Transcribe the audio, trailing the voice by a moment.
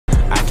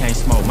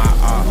can't smoke my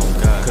art,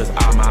 cause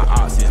all my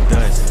arts is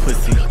dust.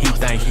 Pussy, he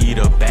think he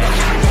the best.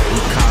 We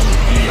call him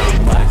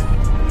Elon Musk.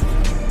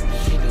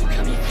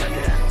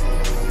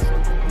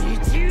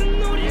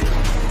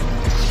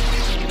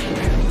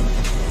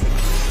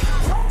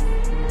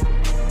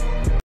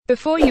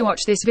 Before you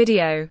watch this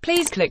video,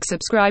 please click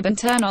subscribe and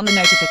turn on the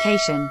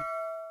notification.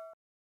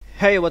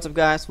 Hey, what's up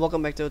guys,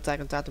 welcome back to Attack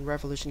on Titan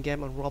Revolution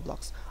game on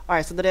Roblox.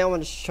 Alright, so today I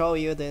want to show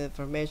you the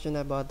information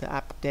about the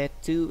update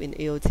 2 in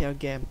aotr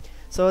game.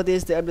 So this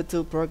is the update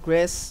 2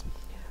 progress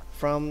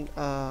from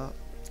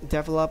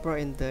developer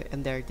in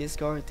their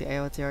Discord, the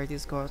aotr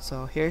Discord.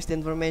 So here's the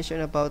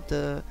information about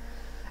the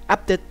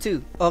update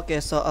 2. Okay,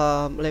 so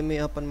let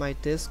me open my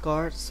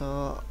Discord.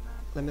 So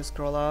let me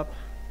scroll up.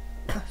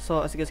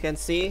 So as you guys can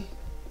see,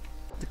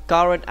 the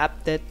current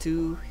update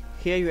 2,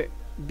 here you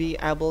be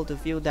able to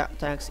view the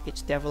tags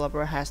each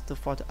developer has to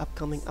for the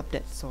upcoming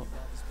update. So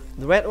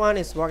the red one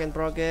is work in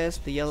progress,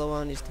 the yellow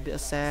one is to be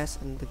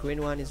assessed, and the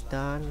green one is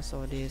done.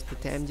 So this the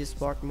TMG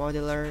Sport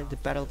Modular, the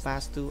Battle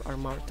Pass 2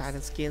 Armored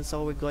Titan skin.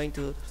 So we're going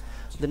to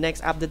the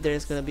next update. There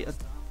is going to be a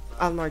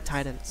Armored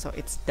Titan, so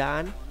it's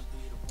done.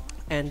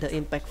 And the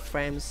impact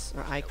frames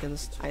or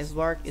icons ice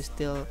work is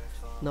still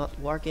not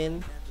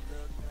working.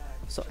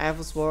 So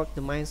Evil's work, the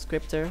Mind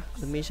Scripter,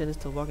 the mission is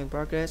still work in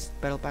progress.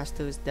 Battle Pass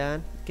 2 is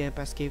done. Game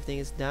Pass gifting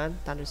is done.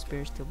 Thunder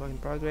Spear is still work in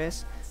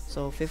progress.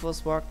 So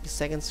Fifel's work, the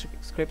second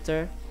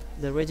scripter,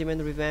 the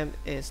Regiment Revamp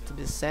is to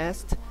be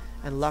assessed.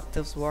 And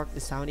Loctev's work,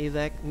 the Sound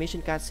Evac,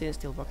 mission cutscene is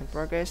still work in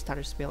progress.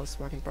 Thunder Spell is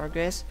work in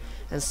progress.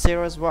 And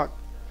Zero's work,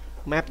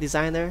 Map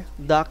Designer,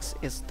 Docs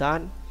is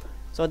done.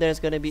 So there's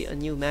gonna be a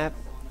new map.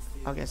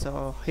 Okay,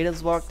 so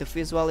Hidden's work, the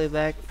Visual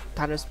Evac,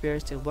 Thunder Spear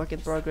is still work in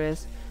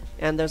progress.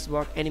 Ender's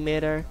work,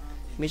 Animator,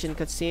 mission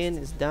cutscene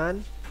is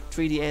done.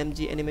 3D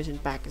MG animation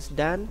pack is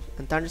done,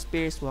 and Thunder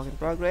Spear is work in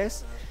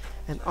progress.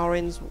 And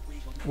Orange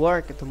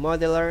work, the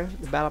modeler,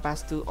 the Battle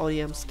Pass 2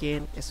 ODM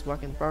skin is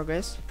work in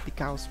progress. The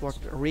Chaos work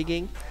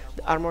rigging,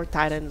 the Armored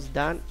Titan is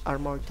done.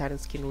 Armored Titan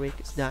skin rig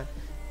is done.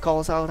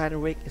 Colossal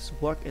Titan rig is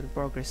work in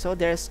progress. So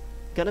there's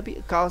gonna be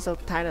a Colossal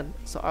Titan.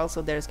 So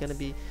also there's gonna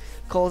be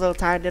Colossal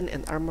Titan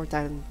and Armored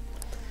Titan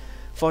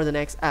for the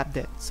next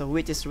update. So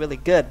which is really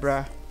good,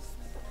 bruh.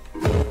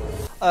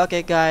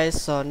 Okay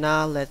guys, so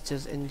now let's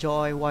just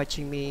enjoy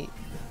watching me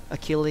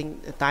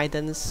killing the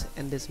titans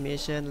in this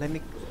mission. Let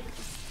me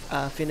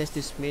finish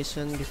this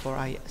mission before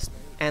I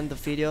end the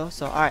video.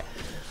 So alright,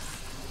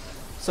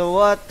 so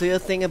what do you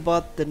think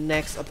about the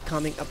next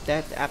upcoming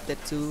update, the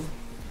update 2?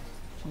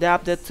 The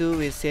update 2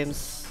 it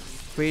seems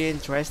pretty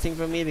interesting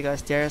for me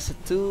because there's a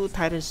 2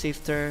 titan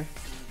shifter,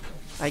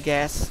 I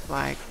guess,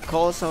 like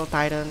Colossal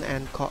Titan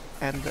and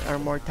the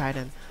Armored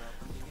Titan.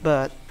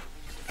 But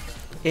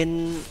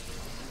in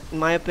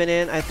my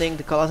opinion, I think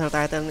the Colossal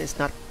Titan is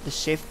not the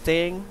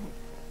shifting.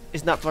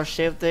 It's not for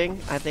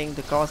shifting. I think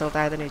the Colossal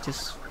Titan is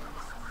just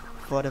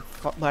for the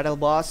battle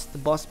boss, the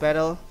boss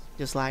battle,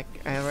 just like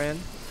Iron.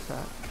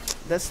 But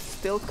that's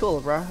still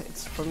cool, bro.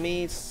 It's for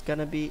me. It's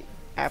gonna be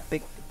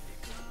epic.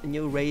 A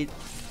new raid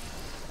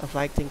of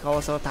fighting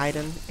Colossal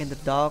Titan in the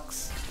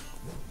docks.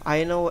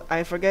 I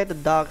forget the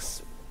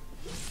docks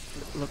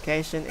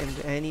location in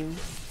the anime,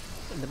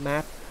 in the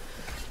map.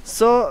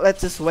 So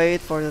let's just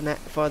wait for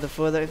the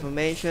further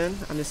information.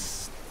 I'm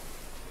just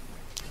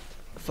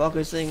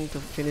focusing to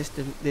finish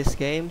this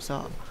game.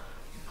 So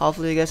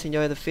hopefully you guys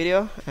enjoy the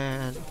video,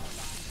 and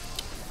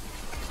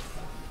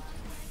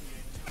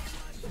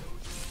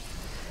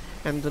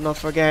do not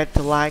forget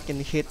to like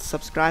and hit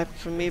subscribe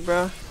for me,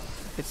 bro.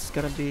 It's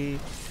gonna be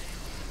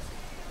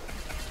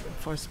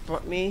for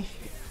support me.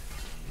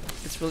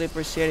 It's really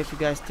appreciated if you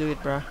guys do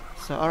it, bro.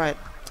 So alright,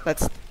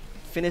 let's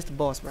finish the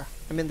boss, bro.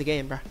 I'm in the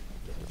game, bro.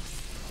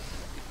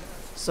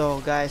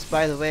 So guys,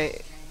 by the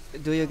way,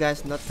 do you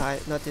guys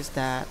notice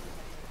that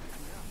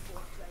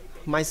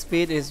my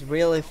speed is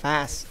really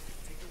fast?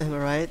 Am I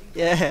right?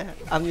 Yeah,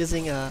 I'm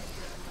using a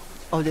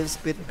audio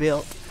speed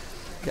build.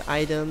 The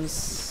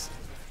items,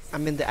 I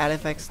mean the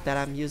artifacts that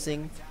I'm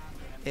using,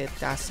 it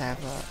does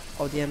have a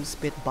ODM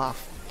speed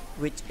buff,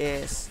 which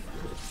is,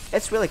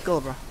 it's really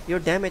cool, bro. Your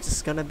damage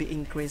is gonna be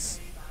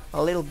increased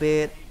a little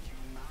bit.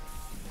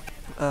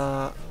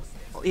 Yeah,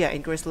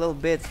 increase a little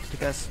bit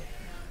because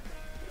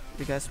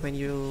when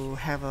you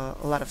have a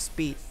lot of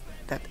speed,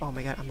 that, oh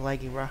my god, I'm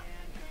lagging, bro.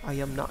 I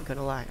am not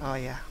gonna lie. Oh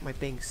yeah, my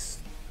pings.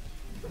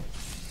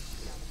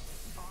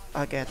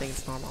 Okay, I think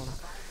it's normal now.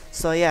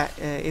 So yeah,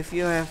 if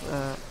you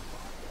have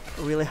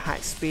really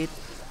high speed,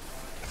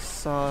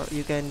 so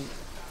you can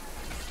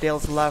deal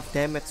a lot of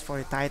damage for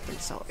the Titan.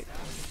 So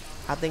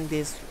I think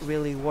this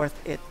really worth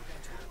it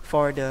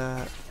for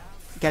the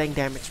getting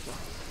damage, bro.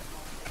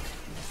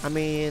 I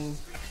mean,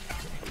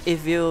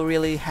 if you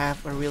really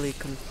have a really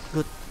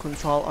good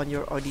control on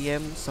your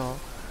ODM, so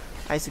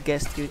I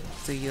suggest you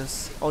to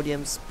use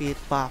ODM speed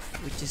buff,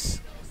 which is,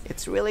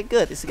 it's really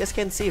good. As you guys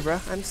can see, bro,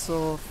 I'm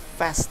so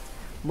fast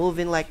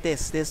moving like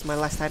this. This is my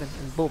last Titan,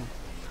 and boom.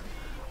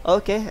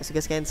 Okay, as you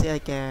guys can see,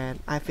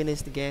 I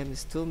finished the game.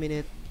 It's 2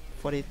 minutes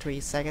 43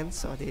 seconds,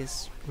 so this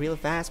is real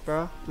fast,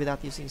 bro,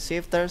 without using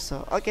shifter.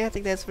 So okay, I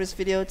think that's for this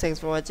video. Thanks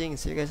for watching, and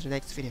see you guys in the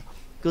next video.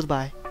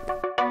 Goodbye.